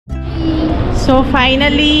So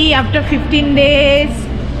finally, after 15 days,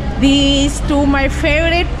 these two my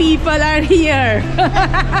favorite people are here.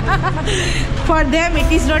 For them, it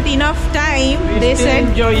is not enough time. They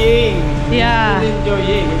said enjoying. Yeah. Still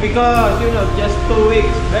enjoying because just 2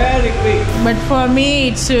 weeks, very quick. But for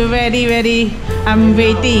me, it's very. I'm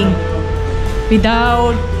waiting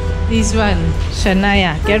without this one,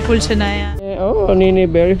 Shanaya. Careful, Shanaya. Oh, Nini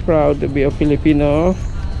very proud to be a Filipino.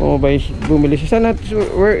 Bumili siya.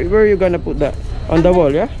 Where are you gonna put that? On the wall,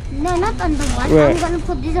 yeah? No, not on the wall. Where? I'm gonna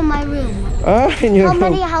put this in my room. In your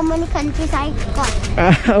room. How many countries I got?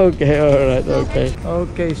 Okay, alright, okay.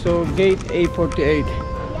 Okay, so gate A48.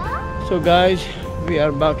 Yeah? So guys, we are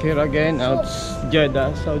back here again at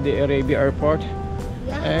Jeddah, Saudi Arabia airport.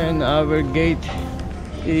 Yeah. And our gate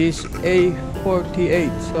is A48.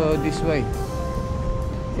 So this way.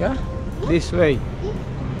 Yeah? This way.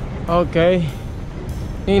 Okay.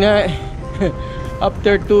 Nina,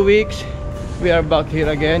 after 2 weeks, we are back here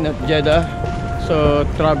again at Jeddah. So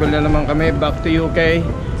travel na naman kami back to UK.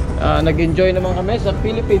 Nag-enjoy naman kami sa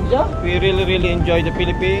Philippines. We really enjoy the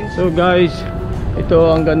Philippines. So guys,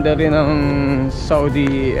 ito ang ganda rin ng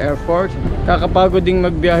Saudi airport. Kakapagod ding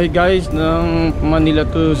magbiyahe guys ng Manila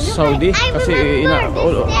to Saudi kasi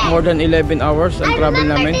more than 11 hours ang travel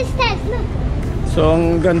namin. So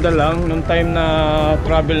ang ganda lang nung time na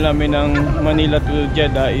travel namin ng Manila to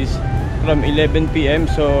Jeddah is from 11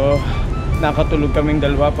 PM. So nakatulog kaming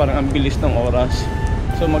dalawa, parang ang bilis ng oras.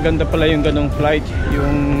 So maganda pala yung ganong flight,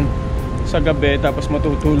 yung sa gabi tapos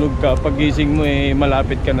matutulog ka, pagising mo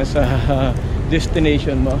malapit ka na sa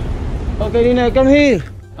destination mo. Okay Nina, come here.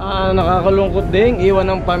 Nakakalungkot din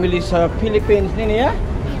iwan ng family sa Philippines, Nini.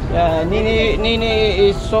 Yeah, Nini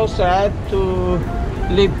is so sad to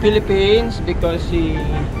leave Philippines because she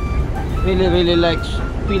really likes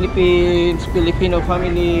Philippines, Filipino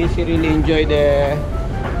family. She really enjoy there.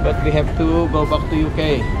 But we have to go back to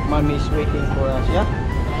UK. Mommy is waiting for us, yeah?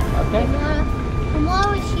 Okay?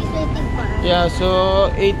 Tomorrow she's waiting for us. Yeah,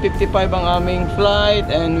 so 8:55 ang aming flight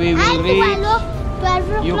and we will reach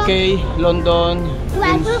 12 UK, London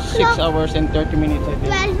in 6 o'clock. hours and 30 minutes I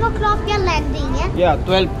think. 12 o'clock you're landing, yeah? Yeah,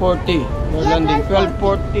 12:40. We're landing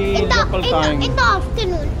 12:40 local time. In the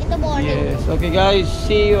afternoon, in the morning. Yes, okay guys,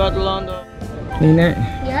 see you at London. Nina,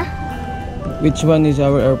 Yeah? which one is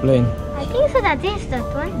our airplane? I think so that is that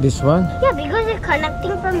one. This one? Yeah, because it's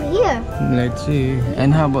connecting from here. Let's see.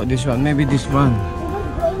 And how about this one? Maybe this one.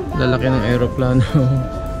 Lalaki ng aeroplano.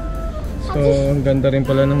 So, ang ganda rin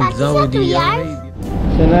pala ng Saudi Arabia.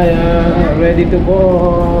 Shanaya, ready to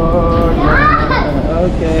board.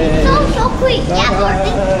 Okay. So quick. Yeah, Bye.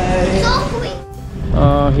 so quick.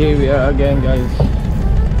 Here we are again, guys.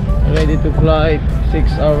 Ready to fly. 6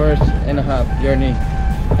 hours and a half journey.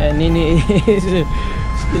 And Nini is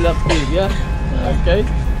still active, yeah? Okay.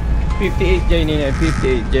 58J Nini,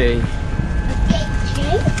 58J.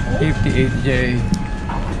 58J.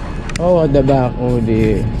 Oh, at the back. Oh,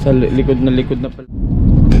 sa likod na pala.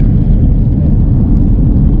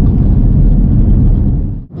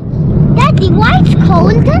 Daddy, why it's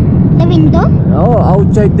cold? The window? Oh,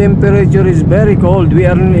 outside temperature is very cold. We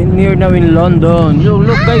are near now in London.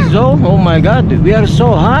 Look guys, oh my god, we are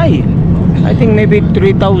so high. I think maybe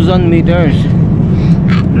 3,000 meters.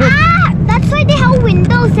 Look. That's why they have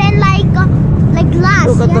windows and like glass.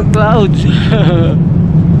 Look at the clouds.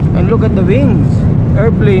 And look at the wings.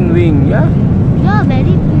 Airplane wing, yeah? Yeah,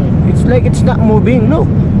 very big. It's like it's not moving, look.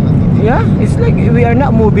 Yeah, it's like we are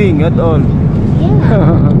not moving at all.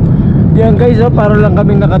 Yeah. Yan guys, para lang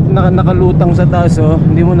kaming nakalutang sa taas,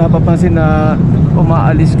 hindi mo napapansin na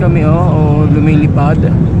umaalis kami o lumilipad.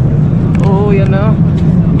 Yan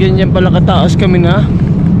ganyan pala kataas kami na.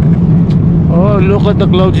 Look at the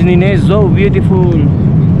clouds, Nine, so beautiful.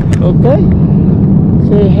 Okay,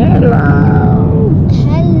 say hello.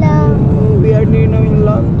 Hello. We are near now in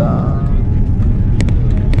London.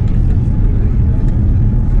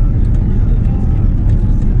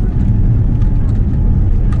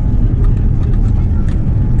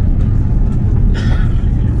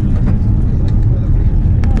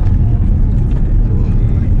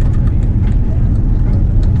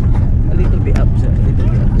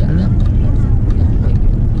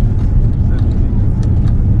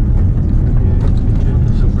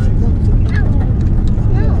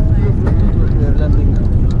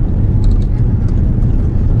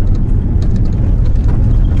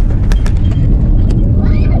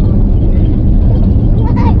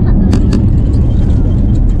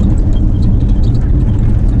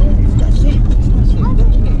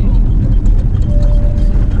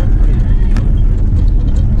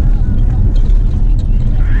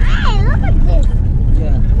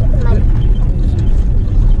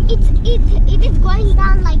 it is going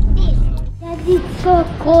down like this. Daddy, it's so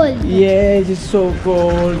cold. Yes, it's so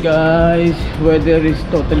cold, guys. Weather is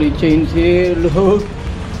totally changed here. Look,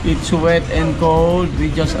 it's wet and cold. We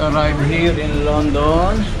just arrived here in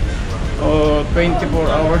London. 24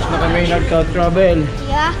 hours na kami nagka-travel.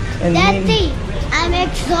 Yeah. And Daddy, I'm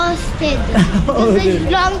exhausted. This is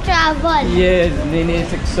long travel. Yes, Nini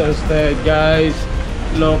is exhausted, guys.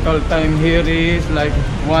 Local time here is like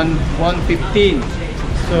 1:15.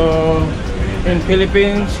 So in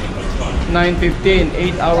Philippines, 9:15.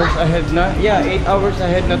 8 hours ahead na. Yeah, 8 hours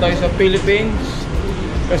ahead na tayo sa Philippines.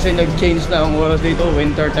 Kasi nag-change na ang oras dito.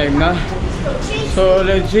 Winter time na. So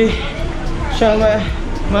let's see.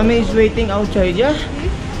 Mommy is waiting outside, yeah?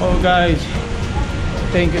 Oh guys,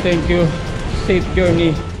 thank you. Safe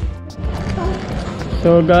journey.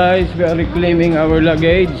 So guys, we are reclaiming our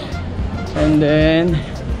luggage and then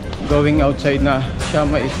going outside na.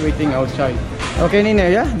 Shama is waiting outside. Okay, Nina,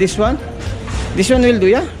 yeah? This one will do,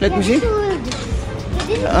 yeah? Let me see.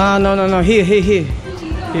 No. Here.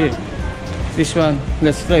 This one.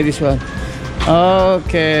 Let's try this one.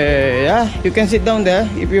 Okay, yeah? You can sit down there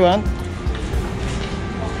if you want.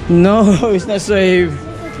 No, it's not safe.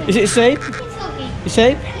 Is it safe? It's okay. It's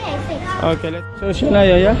safe? Yeah, it's safe. Okay, so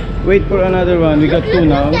Shanaya, yeah? Wait for another one. We got two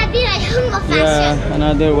now. Daddy, I hung a fashion. Yeah,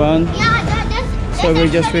 another one. Yeah, So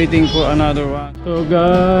we're just waiting for another one. So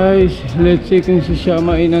guys, let's see kung si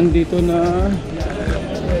Shama ay nandito na.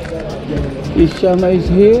 Is Shama is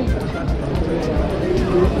here?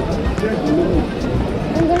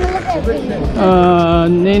 I'm gonna look at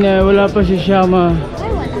you. Nina, wala pa si Shama.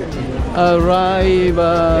 Why wala?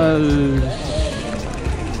 Arrivals.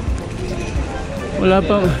 Wala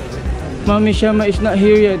pa. Mommy Shama is not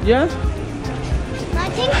here yet, yeah? I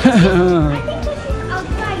think she's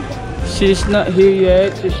outside. She's not here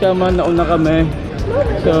yet. Si Shama nauna kami.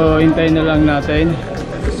 So hintayin na lang natin.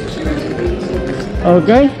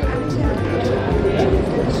 Okay?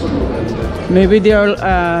 Maybe they are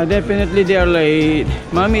definitely they are late.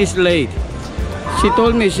 Mommy is late. She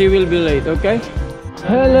told me she will be late, okay?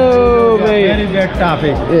 Hello, babe. Very bad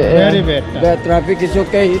traffic. Yeah. Very bad traffic. Bad traffic is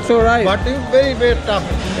okay. It's alright. But it's very bad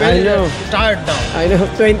traffic. I know. Tired now. I know.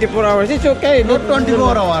 24 hours. It's okay. Not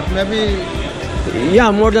 24 hours. Maybe Yeah,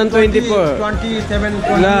 more than 24. 27,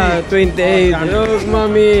 28. Nah, 28. Look,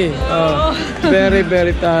 mommy. Oh,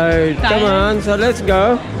 very tired. Come on. So let's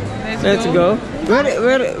go. Let's go.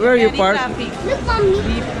 Where you park? Look,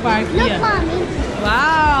 mommy. Look, mommy.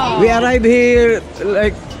 Wow. We arrived here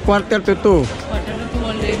like 1:45.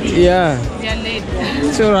 Already. Yeah. We are late.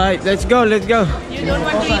 It's alright. Let's go. Let's go. You don't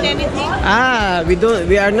want to eat anything? We don't.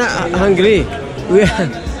 We are not hungry. We are,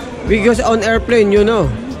 because on airplane, you know.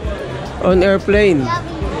 On airplane.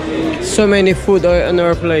 So many food on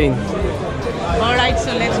airplane. Alright,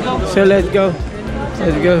 so let's go. So let's go.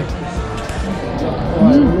 Let's go.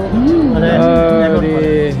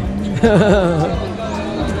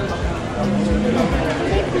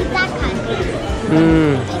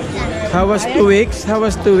 How was 2 weeks? How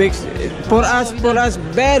was 2 weeks? For us,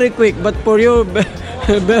 very quick. But for you,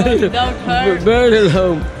 very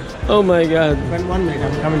long. Oh my God. 1 minute,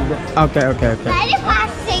 I'm coming back. Okay. Very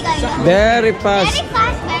fast, Sega. Very fast. Very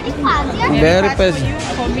fast, very fast. Yeah. Very fast. fast. For you,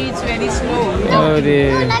 for me, it's very slow. Oh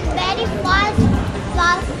dear. No, like very fast,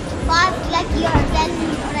 like yours. Then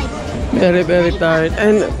like. Very tired.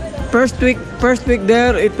 And first week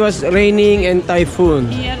there, it was raining and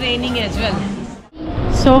typhoon. Here raining as well.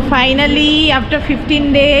 So finally, after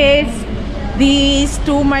 15 days, these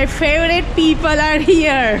two my favorite people are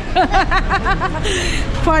here.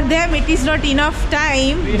 For them, it is not enough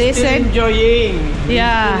time. They said, enjoying.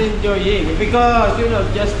 Yeah. Still enjoying because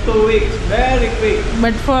just 2 weeks, very quick.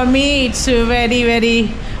 but for me, it's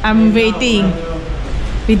very. I'm waiting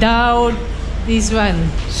without this one,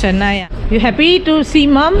 Shanaya. You happy to see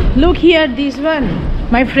mom? Look here, this one.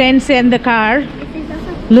 My friends in the car.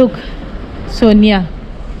 Look, Sonia.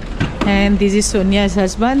 And this is Sonia's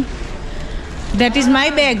husband. That is my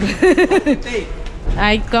bag.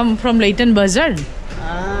 I come from Leighton Bazaar.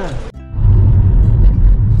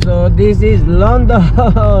 So this is London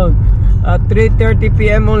at 3:30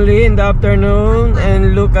 p.m. only in the afternoon,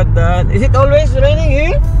 and look at that. Is it always raining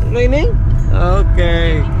here? Raining?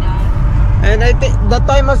 Okay. And I think the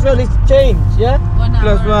time as well is changed, yeah? 1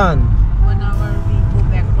 hour. +1. 1 hour we go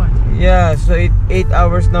backward. Yeah, so 8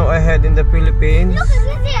 hours now ahead in the Philippines. Look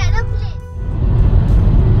at this aeroplane.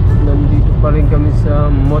 Nandito pa rin kami sa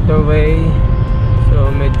motorway. So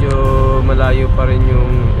medyo malayo pa rin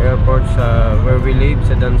yung airport sa where we live,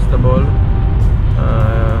 sa Dunstable.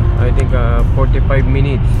 I think 45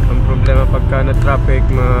 minutes. Ang problema pagka na traffic,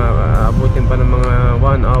 maabutin pa ng mga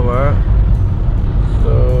 1 hour.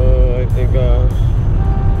 So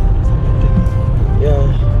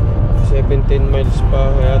oras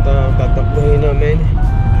pa, kaya tatakbuhin namin.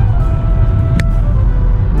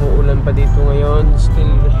 Umuulan pa dito ngayon.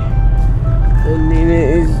 Still, and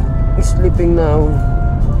Nina is sleeping now.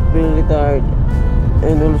 Really tired.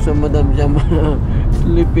 And also Madam Jama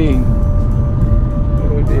sleeping.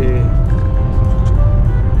 Okay.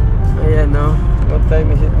 Ayan, no? What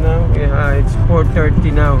time is it now? Yeah, it's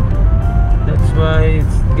 4:30 now. That's why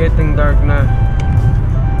it's getting dark na.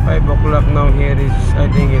 5 o'clock now here is, I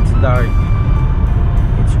think it's dark.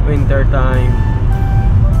 It's winter time.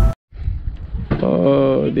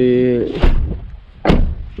 Oh,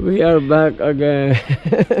 we are back again.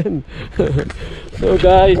 So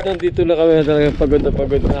guys, nandito na kami, talaga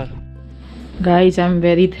pagod na. Guys, I'm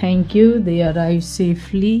very thank you. They arrived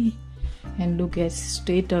safely. And look at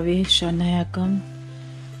straight away Shanaya come.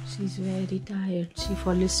 She's very tired. She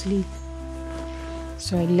fall asleep.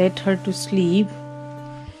 So I let her to sleep.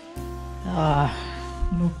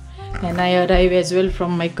 No. And I arrive as well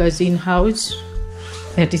from my cousin house.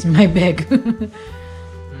 That is my bag.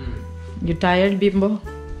 You tired, Bimbo?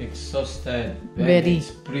 Exhausted. Very.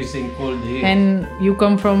 It's freezing cold here. And you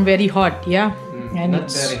come from very hot, yeah? And not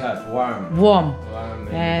it's very hot, warm. Warm.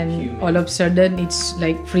 And And all of a sudden it's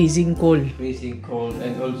like freezing cold. Freezing cold,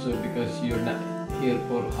 and also because you're not here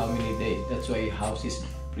for how many days? That's why your house is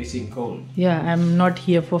freezing cold. Yeah, I'm not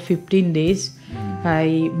here for 15 days.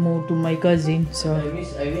 I moved to my cousin, so I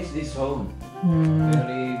miss this home.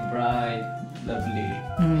 Very bright, lovely.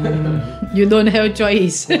 you don't have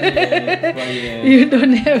choice. Quiet. You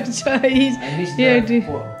don't have choice. I miss Yeah, the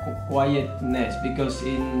quietness because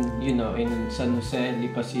in San Jose,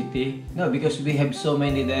 Lipa City, no, because we have so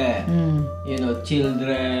many there.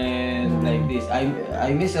 Children like this.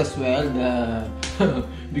 I miss as well the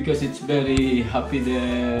because it's very happy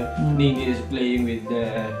there. Nini is playing with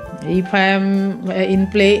the. If I am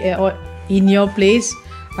or in your place,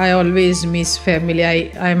 I always miss family.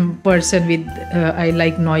 I'm person with I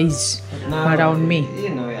like noise around me.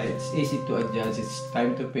 It's easy to adjust. It's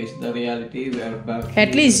time to face the reality. We are back.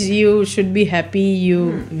 At least you should be happy.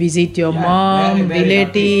 You visit your mom, very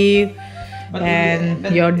relative,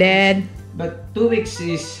 But your dad. But 2 weeks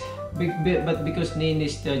is big, but because Nini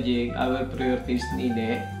is studying, our priority is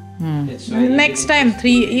Nini. That's why Next time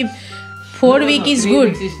 3 if 4 week is 3 good.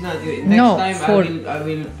 weeks is not. Next No, time 4. I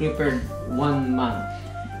will prepare 1 month.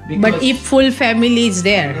 But if full family is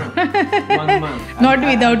there, 1 month. Not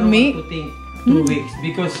I without don't me. want to think 2 weeks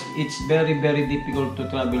because it's very difficult to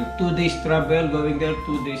travel. 2 days travel going there,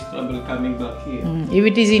 2 days travel coming back here. if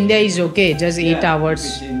it is India, is okay. Just 8 hours.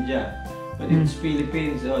 It's India. But it's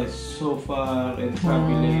Philippines, it's so far and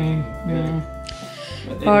traveling.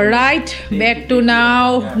 But anyway, Alright, back to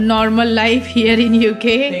now normal life here in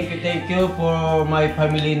UK. Thank you for my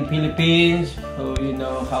family in Philippines. So you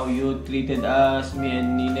know how you treated us, me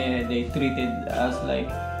and Nine. They treated us like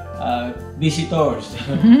visitors,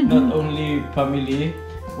 not only family.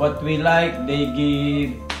 What we like, they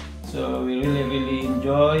give. So we really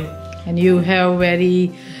enjoy. And you have very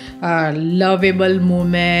lovable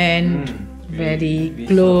moment, very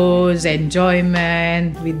close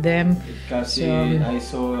enjoyment with them. Cousin, I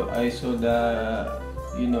saw the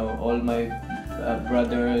all my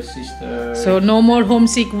brothers, sisters. So no more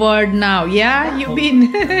homesick word now. Yeah, you've been.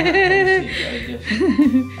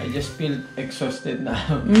 I just feel exhausted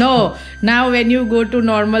now. No, now when you go to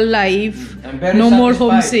normal life, I'm very no more satisfied.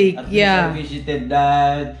 homesick. At least Yeah. I visited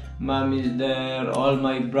dad, mom is there, all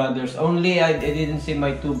my brothers. Only I didn't see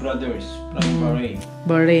my 2 brothers from Bahrain.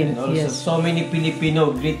 Bahrain, And also yes. so many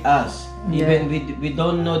Filipino greet us. Even we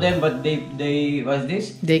don't know them, but they what's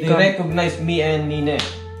this? They come. recognize me and Nine.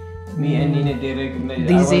 They recognize.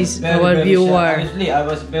 This I was is very, our very viewer. shocked. Honestly, I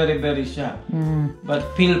was very shocked. But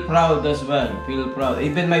feel proud as well. Feel proud.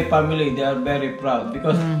 Even my family, they are very proud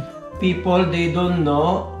because people they don't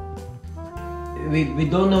know. We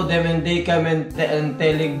don't know them and they come and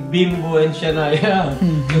telling Bimbo and Shanaya.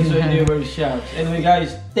 That's why they were shocked. Anyway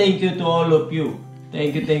guys, thank you to all of you.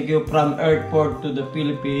 Thank you from airport to the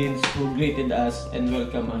Philippines who greeted us and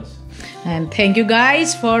welcome us. And thank you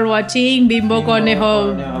guys for watching Bimbo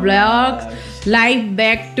Cornejo vlogs. Live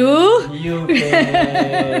back to UK.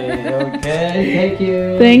 Okay, thank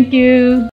you. Thank you.